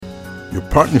Your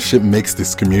partnership makes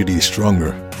this community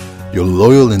stronger. Your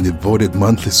loyal and devoted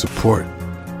monthly support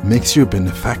makes you a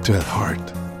benefactor at heart.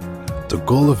 The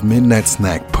goal of Midnight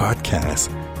Snack Podcast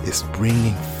is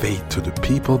bringing faith to the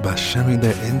people by sharing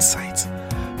their insights,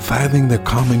 finding their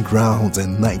common grounds,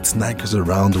 and night snackers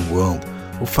around the world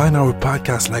will find our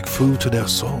podcast like food to their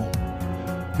soul.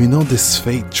 We know this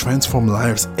faith transforms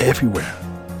lives everywhere.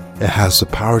 It has the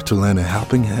power to lend a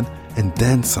helping hand and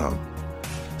then some.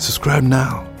 Subscribe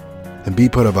now and be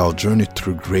part of our journey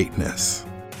through greatness.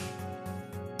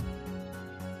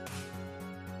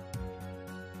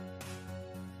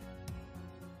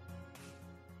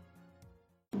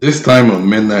 This time on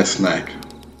Midnight Snack,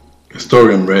 a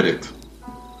story on Reddit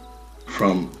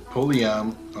from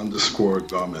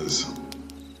Polyam_Gomez.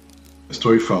 A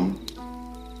story from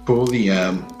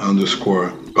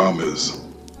Polyam_Gomez.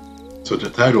 So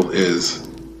the title is,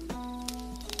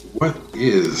 What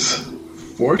is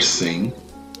Forcing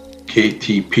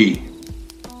KTP?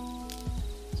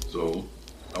 So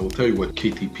I will tell you what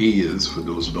KTP is for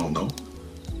those who don't know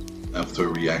after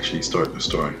we actually start the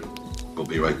story. We'll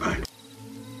be right back.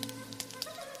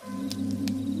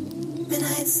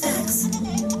 Midnight sex.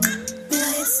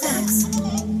 Midnight sex.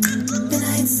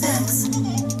 Midnight sex.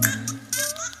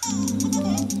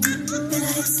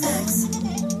 Midnight sex.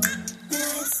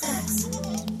 Midnight sex.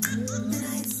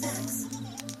 Midnight sex.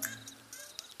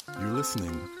 You're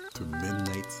listening to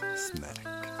Midnight Snack.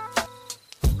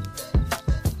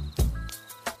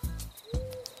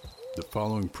 The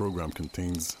following program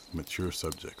contains mature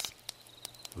subjects.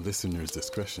 Listener's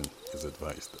discretion is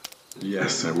advised.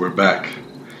 Yes, and we're back.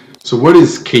 So what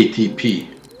is KTP?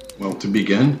 Well, to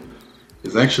begin,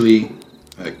 it's actually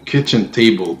a kitchen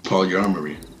table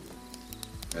polyamory.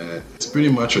 It's pretty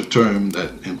much a term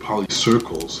that in poly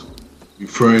circles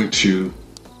referring to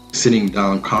sitting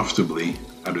down comfortably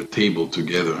at a table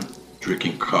together,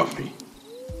 drinking coffee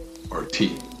or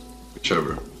tea,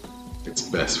 whichever it's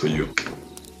best for you.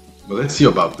 But let's see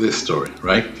about this story,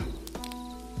 right?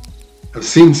 I've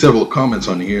seen several comments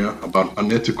on here about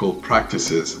unethical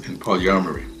practices in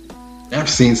polyamory. I've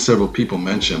seen several people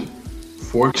mention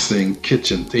forcing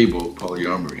kitchen table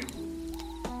polyamory.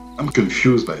 I'm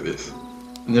confused by this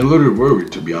and a little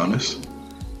worried, to be honest.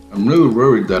 I'm really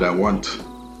worried that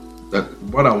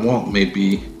what I want may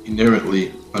be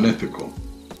inherently unethical.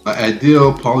 My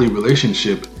ideal poly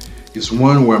relationship is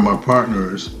one where my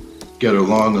partners get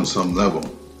along on some level.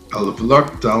 I've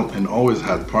lucked out and always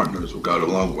had partners who got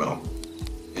along well.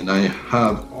 And I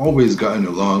have always gotten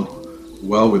along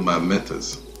well with my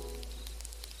metas.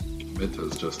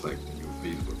 Metas, just like the new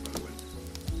Facebook, by the way.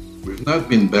 We've not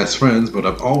been best friends, but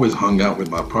I've always hung out with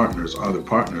my other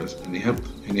partners, and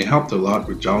they helped a lot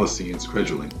with jealousy and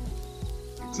scheduling.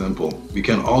 Example, we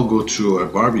can all go to a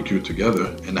barbecue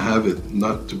together and have it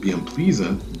not to be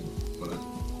unpleasant, but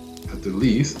at the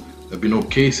least, I've been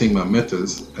okay seeing my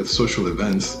metas at social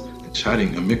events and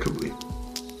chatting amicably.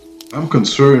 I'm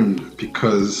concerned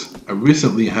because I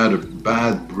recently had a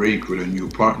bad break with a new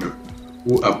partner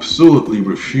who absolutely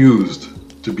refused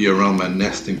to be around my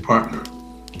nesting partner,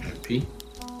 MP,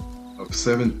 of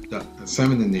seven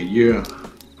and a year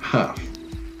half.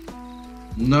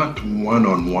 Not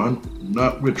one-on-one,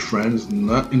 not with friends,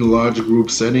 not in a large group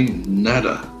setting,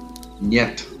 nada,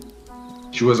 yet.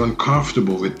 She was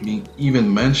uncomfortable with me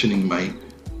even mentioning my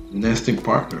nesting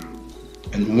partner,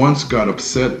 and once got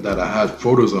upset that I had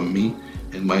photos of me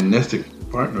and my nesting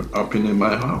partner up in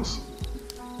my house,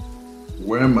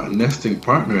 where my nesting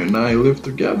partner and I live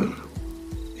together.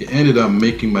 It ended up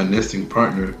making my nesting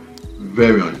partner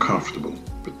very uncomfortable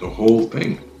with the whole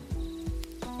thing.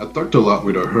 I talked a lot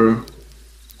with her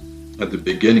at the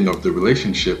beginning of the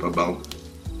relationship about,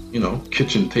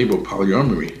 kitchen table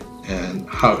polyamory and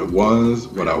how it was,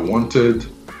 what I wanted.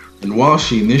 And while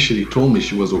she initially told me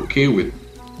she was okay with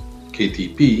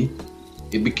KTP,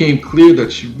 it became clear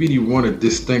that she really wanted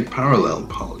distinct parallel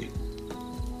poly,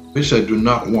 which I do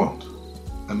not want.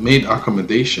 I made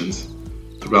accommodations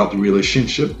throughout the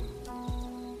relationship.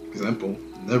 Example,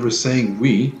 never saying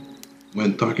we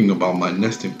when talking about my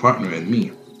nesting partner and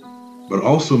me, but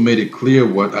also made it clear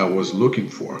what I was looking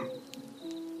for.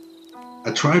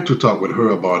 I tried to talk with her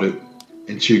about it,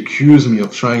 and she accused me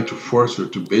of trying to force her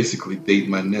to basically date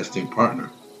my nesting partner.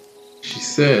 She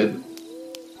said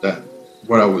that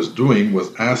what I was doing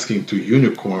was asking to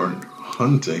unicorn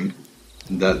hunting,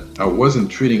 and that I wasn't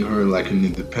treating her like an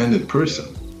independent person.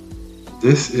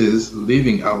 This is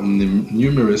leaving out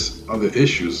numerous other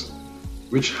issues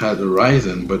which had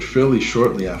arisen, but fairly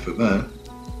shortly after that,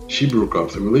 she broke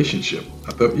off the relationship.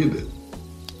 I thought you did.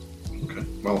 Okay.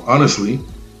 Well, honestly,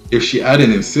 If she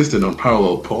hadn't insisted on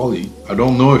parallel poly, I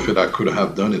don't know if I could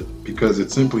have done it because it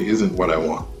simply isn't what I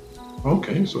want.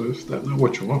 Okay, so if that's not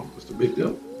what you want, what's the big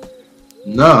deal?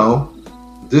 Now,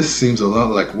 this seems a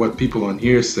lot like what people on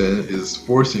here say is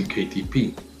forcing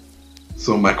KTP.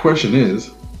 So my question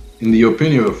is, in the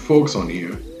opinion of folks on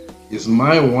here, is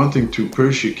my wanting to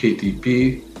pursue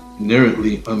KTP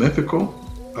inherently unethical?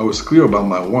 I was clear about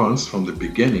my wants from the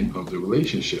beginning of the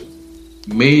relationship,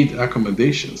 made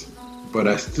accommodations, but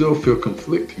I still feel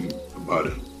conflicting about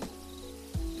it.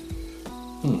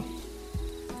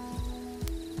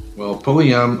 Well,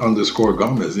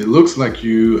 Polyam_Gomez, it looks like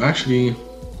you actually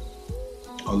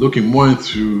are looking more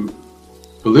into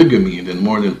polygamy than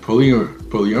more than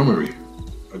polyamory.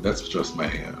 But that's just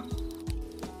my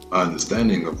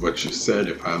understanding of what you said,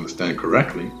 if I understand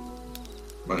correctly.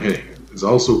 But hey, there's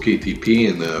also KTP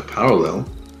in the parallel.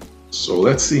 So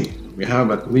let's see. We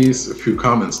have at least a few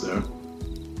comments there.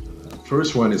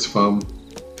 First one is from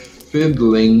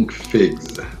Fiddling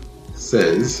Figs.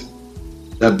 Says,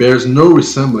 that bears no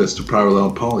resemblance to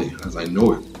parallel poly, as I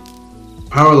know it.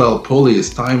 Parallel poly is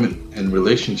time and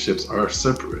relationships are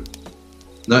separate.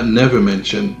 Not never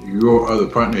mention your other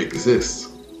partner exists.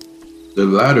 The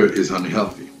latter is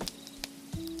unhealthy.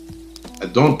 I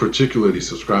don't particularly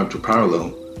subscribe to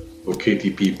parallel or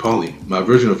KTP poly. My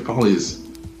version of poly is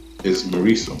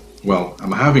Mauricio. Well,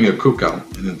 I'm having a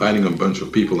cookout and inviting a bunch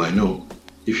of people I know.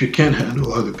 If you can't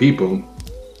handle other people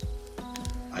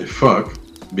I fuck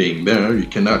being there, you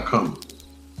cannot come.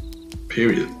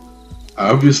 Period. I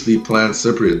obviously plan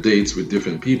separate dates with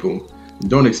different people and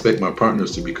don't expect my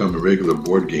partners to become a regular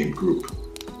board game group.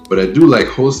 But I do like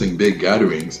hosting big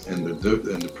gatherings, and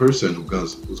the person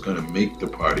who's gonna make the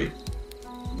party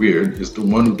weird is the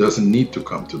one who doesn't need to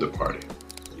come to the party.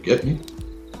 You get me?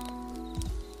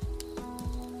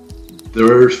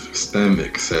 Dirth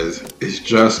Stanvik says, it's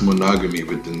just monogamy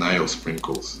with denial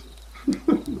sprinkles.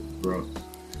 Bro.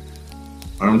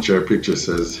 Armchair Picture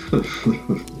says, okay,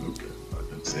 I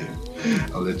can say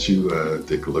it. I'll let you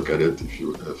take a look at it if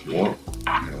you want.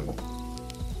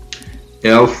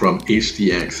 L from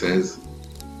HTX says,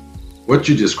 what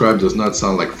you described does not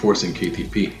sound like forcing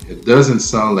KTP. It doesn't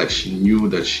sound like she knew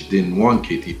that she didn't want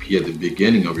KTP at the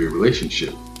beginning of your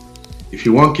relationship. If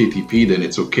you want KTP, then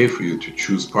it's okay for you to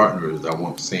choose partners that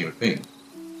want the same thing.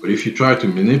 But if you try to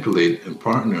manipulate and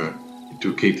partner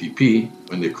into KTP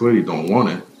when they clearly don't want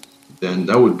it, then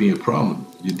that would be a problem.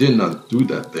 You did not do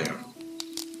that there.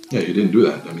 Yeah, you didn't do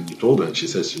that. I mean, you told her and she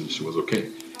said she was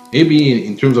okay. Maybe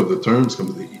in terms of the terms,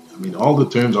 all the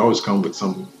terms always come with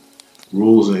some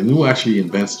rules, and who actually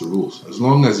invents the rules? As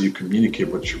long as you communicate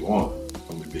what you want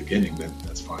from the beginning, then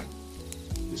that's fine.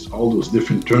 There's all those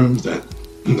different terms that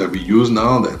we use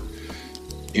now that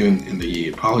even in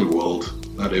the poly world,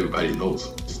 not everybody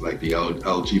knows. It's like the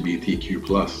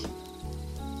LGBTQ+.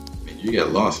 I mean, you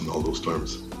get lost in all those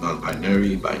terms.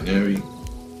 Non-binary, binary, you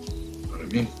know what I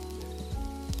mean?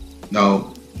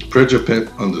 Now,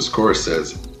 Prejapet_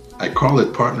 says, I call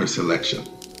it partner selection.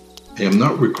 I am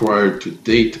not required to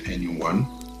date anyone.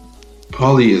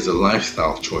 Poly is a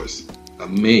lifestyle choice. I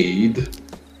made,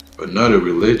 but not a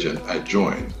religion I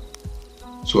joined.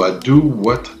 So I do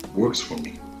what works for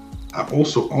me. I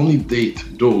also only date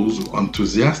those who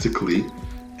enthusiastically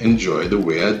enjoy the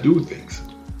way I do things.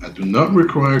 I do not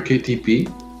require KTP,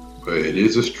 but it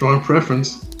is a strong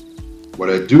preference. What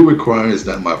I do require is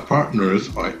that my partners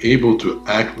are able to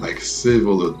act like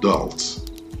civil adults.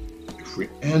 If we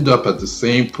end up at the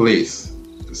same place,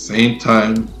 at the same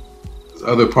time as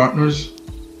other partners,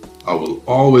 I will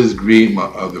always greet my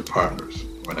other partners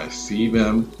when I see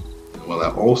them,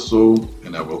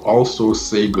 and I will also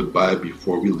say goodbye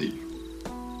before we leave.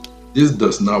 This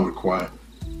does not require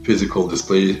physical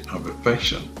display of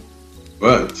affection,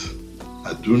 but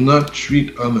I do not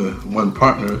treat one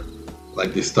partner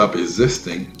like they stop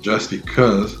existing just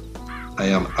because I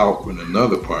am out with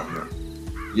another partner.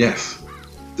 Yes,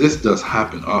 this does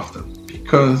happen often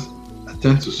because I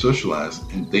tend to socialize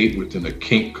and date within a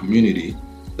kink community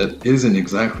that isn't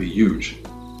exactly huge,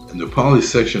 and the poly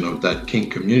section of that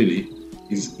kink community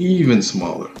is even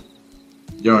smaller.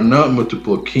 There are not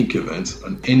multiple kink events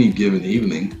on any given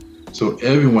evening, so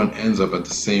everyone ends up at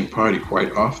the same party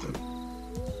quite often.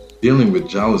 Dealing with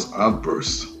jealous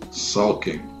outbursts,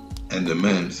 sulking, and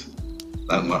demands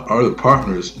that my other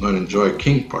partners not enjoy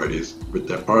kink parties with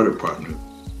their other partner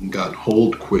got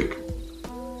hold quick.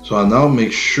 So I now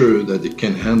make sure that they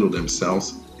can handle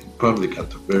themselves in public at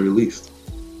the very least.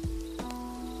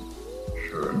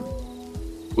 Sure.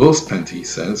 Will Spenty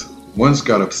says, once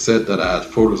got upset that I had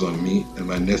photos of me and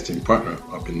my nesting partner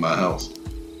up in my house,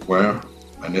 where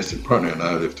my nesting partner and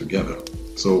I live together.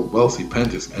 So Wealthy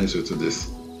Pantis' answer to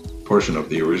this portion of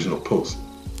the original post.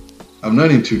 I'm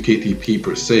not into KTP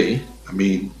per se. I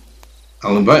mean,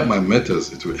 I'll invite my metas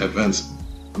to events.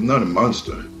 I'm not a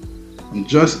monster. I'm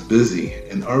just busy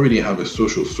and already have a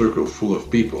social circle full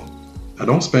of people I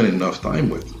don't spend enough time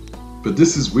with. But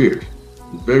this is weird,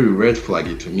 very red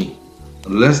flaggy to me.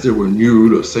 Unless there were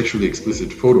nude or sexually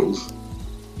explicit photos,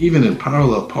 even in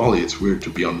parallel poly, it's weird to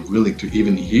be unwilling to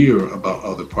even hear about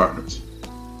other partners.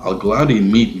 I'll gladly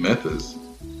meet metas,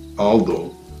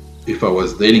 although if I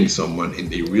was dating someone and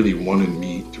they really wanted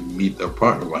me to meet their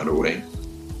partner right away,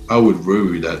 I would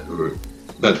worry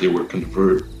that they were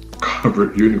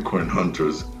covered unicorn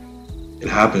hunters. It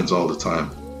happens all the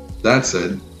time. That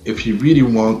said, if you really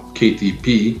want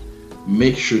KTP,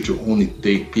 make sure to only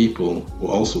date people who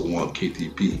also want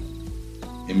KTP.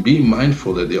 And be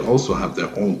mindful that they also have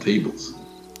their own tables.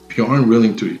 If you aren't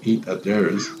willing to eat at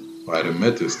theirs or at a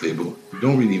meta's table, you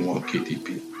don't really want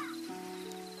KTP.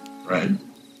 Right?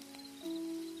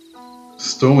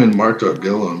 Stowe and Martha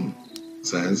Gillum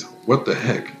says, what the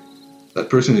heck? That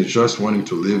person is just wanting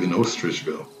to live in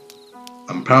Ostrichville.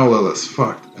 I'm parallel as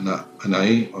fuck, and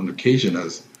I on occasion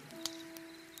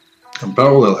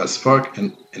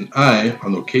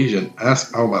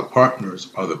ask how my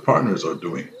partners or the partners are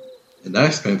doing. And I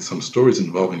spent some stories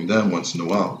involving them once in a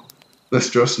while. That's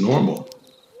just normal.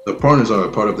 The partners are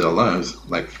a part of their lives,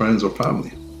 like friends or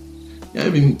family. Yeah,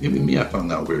 even me, I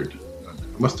found that weird.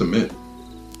 I must admit,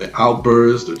 the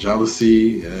outburst, the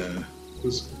jealousy,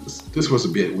 this was a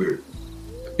bit weird.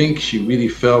 I think she really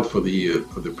felt for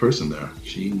the person there.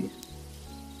 She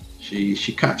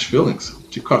caught feelings.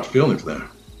 She caught feelings there.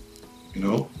 You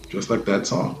know, just like that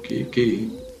song, KK,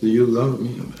 do you love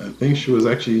me? I think she was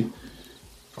actually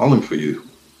falling for you.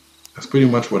 That's pretty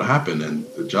much what happened, and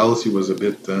the jealousy was a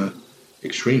bit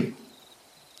extreme.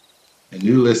 And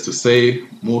needless to say,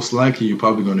 most likely you're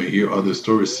probably going to hear other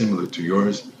stories similar to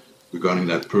yours regarding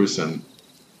that person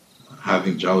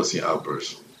having jealousy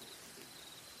outbursts.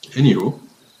 Anywho,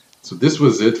 so this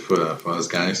was it for us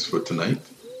guys for tonight.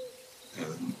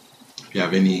 And if you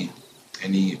have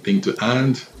anything to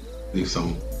add, leave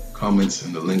some comments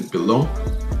in the link below.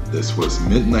 This was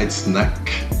Midnight Snack.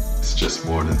 It's just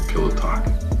more than pillow talk.